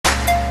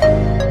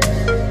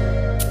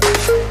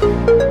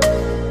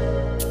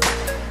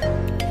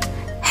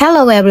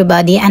Hello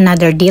everybody,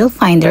 another deal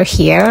finder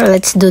here.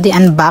 Let's do the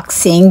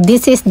unboxing.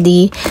 This is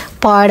the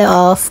part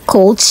of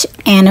Coach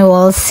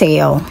annual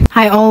sale.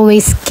 I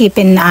always keep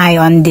an eye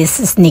on this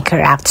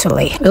sneaker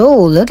actually.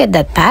 Oh, look at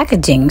that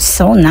packaging,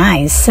 so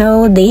nice.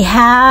 So they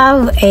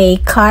have a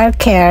car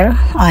care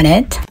on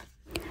it.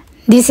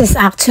 This is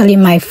actually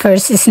my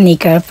first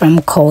sneaker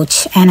from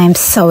Coach and I'm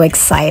so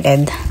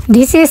excited.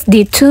 This is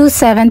the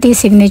 270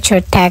 Signature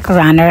Tech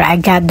Runner. I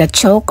got the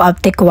choke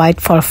optic white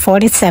for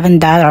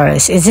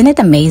 $47. Isn't it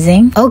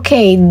amazing?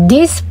 Okay,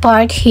 this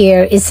part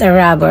here is a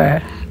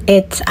rubber.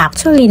 It's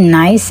actually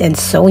nice and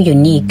so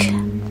unique.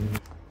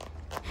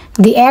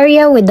 The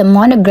area with the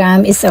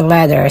monogram is a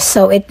leather,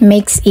 so it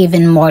makes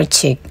even more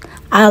chic.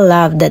 I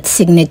love that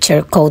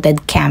signature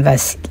coated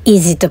canvas.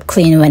 Easy to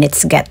clean when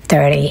it's get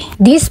dirty.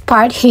 This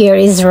part here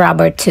is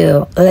rubber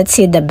too. Let's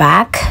see the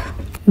back.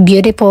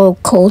 Beautiful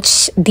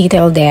Coach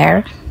detail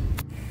there.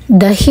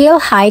 The heel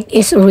height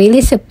is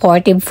really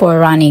supportive for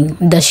running.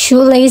 The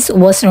shoelace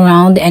was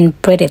round and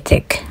pretty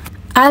thick.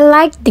 I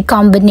like the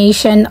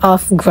combination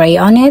of gray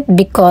on it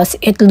because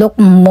it looked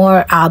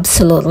more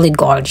absolutely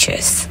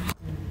gorgeous.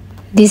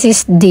 This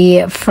is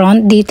the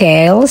front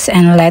details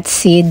and let's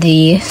see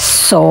the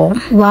sole.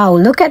 Wow,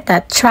 look at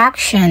that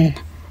traction.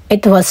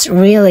 It was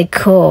really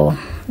cool.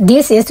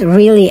 This is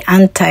really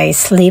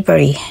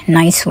anti-slippery.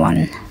 Nice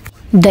one.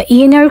 The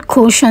inner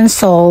cushion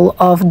sole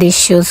of these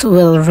shoes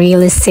will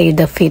really save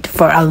the feet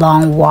for a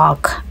long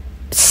walk.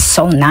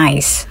 So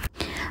nice.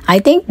 I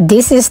think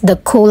this is the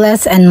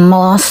coolest and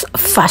most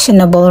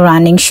fashionable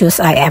running shoes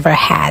I ever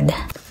had.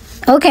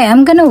 Okay,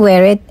 I'm gonna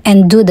wear it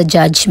and do the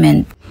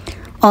judgment.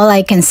 All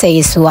I can say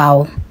is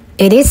wow.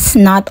 It is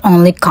not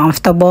only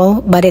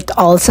comfortable, but it's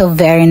also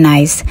very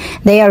nice.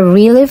 They are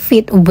really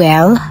fit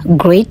well,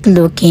 great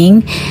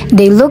looking.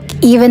 They look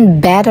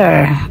even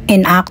better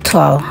in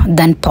actual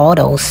than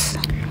photos.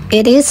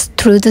 It is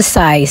true to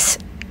size.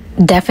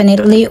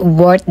 Definitely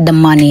worth the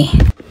money.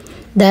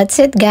 That's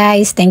it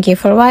guys. Thank you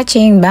for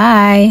watching.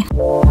 Bye.